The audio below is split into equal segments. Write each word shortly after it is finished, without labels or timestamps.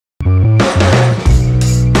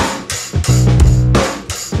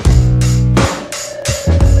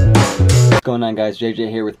What's going on, guys? JJ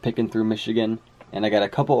here with Pickin' Through Michigan, and I got a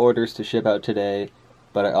couple orders to ship out today,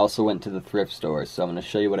 but I also went to the thrift store, so I'm going to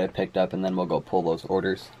show you what I picked up and then we'll go pull those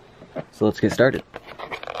orders. So let's get started.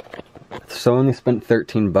 So I only spent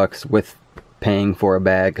 13 bucks with paying for a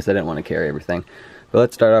bag because I didn't want to carry everything. But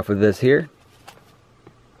let's start off with this here.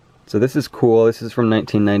 So this is cool. This is from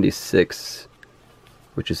 1996,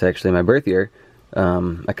 which is actually my birth year.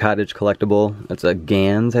 A cottage collectible. It's a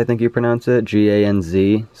Ganz, I think you pronounce it.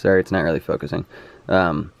 G-A-N-Z. Sorry, it's not really focusing.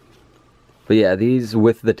 But yeah, these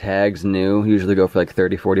with the tags new usually go for like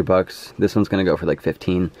 30-40 bucks. This one's gonna go for like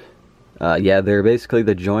 15. Yeah, they're basically,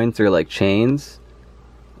 the joints are like chains,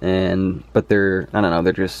 but they're, I don't know,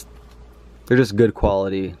 they're just good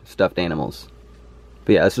quality stuffed animals.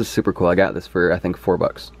 But yeah, this is super cool. I got this for I think 4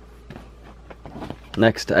 bucks.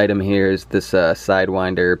 Next item here is this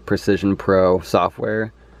Sidewinder Precision Pro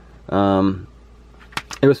software.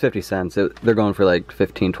 It was 50 cents. They're going for like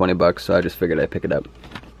 15-20 bucks, so I just figured I'd pick it up.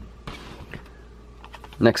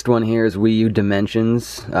 Next one here is Wii U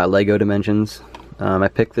Dimensions, Lego Dimensions. I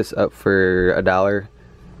picked this up for $1.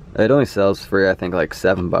 It only sells for I think like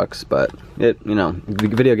 7 bucks, but the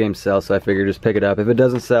video games sell, so I figured just pick it up. If it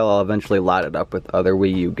doesn't sell, I'll eventually lot it up with other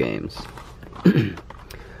Wii U games.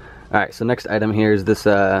 Alright, so next item here is this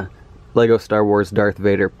Lego Star Wars Darth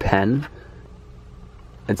Vader pen.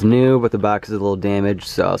 It's new, but the box is a little damaged,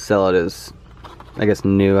 so I'll sell it as, I guess,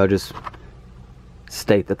 new. I'll just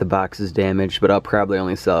state that the box is damaged, but I'll probably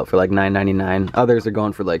only sell it for like $9.99. Others are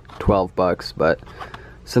going for like 12 bucks, but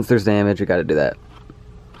since there's damage, I gotta do that.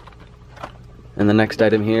 And the next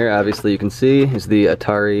item here, obviously you can see, is the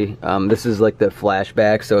Atari. This is like the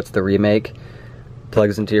Flashback, so it's the remake.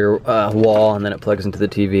 Plugs into your wall, and then it plugs into the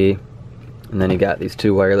TV. And then you got these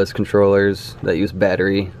 2 wireless controllers that use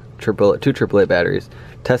battery, two AAA batteries.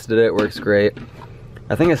 Tested it, works great.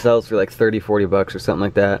 I think it sells for like 30-40 bucks or something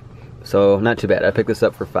like that. So not too bad. I picked this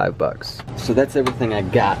up for 5 bucks. So that's everything I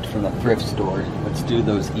got from the thrift store. Let's do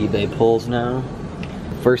those eBay pulls now.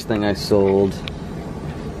 First thing I sold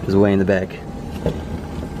is way in the back.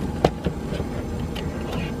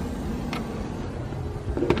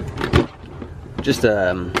 Just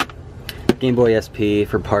a Game Boy SP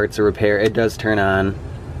for parts or repair. It does turn on,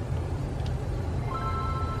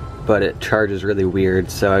 but it charges really weird,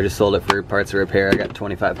 so I just sold it for parts or repair. I got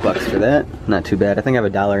 25 bucks for that. Not too bad. I think I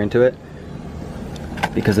have $1 into it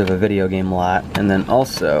because of a video game lot. And then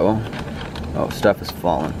also, oh, stuff is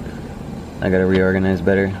falling. I gotta reorganize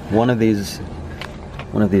better. One of these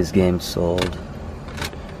games sold.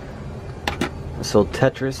 I sold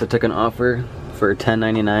Tetris. I took an offer for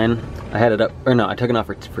 $10.99. I had it up, or no, I took an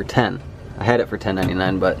offer for 10. I had it for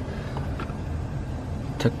 $10.99, but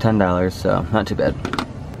took $10, so not too bad.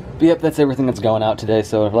 But yep, that's everything that's going out today.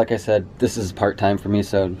 So like I said, this is part-time for me,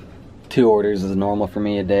 so 2 orders is normal for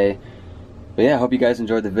me a day. But yeah, I hope you guys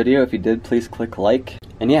enjoyed the video. If you did, please click like.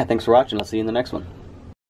 And yeah, thanks for watching. I'll see you in the next one.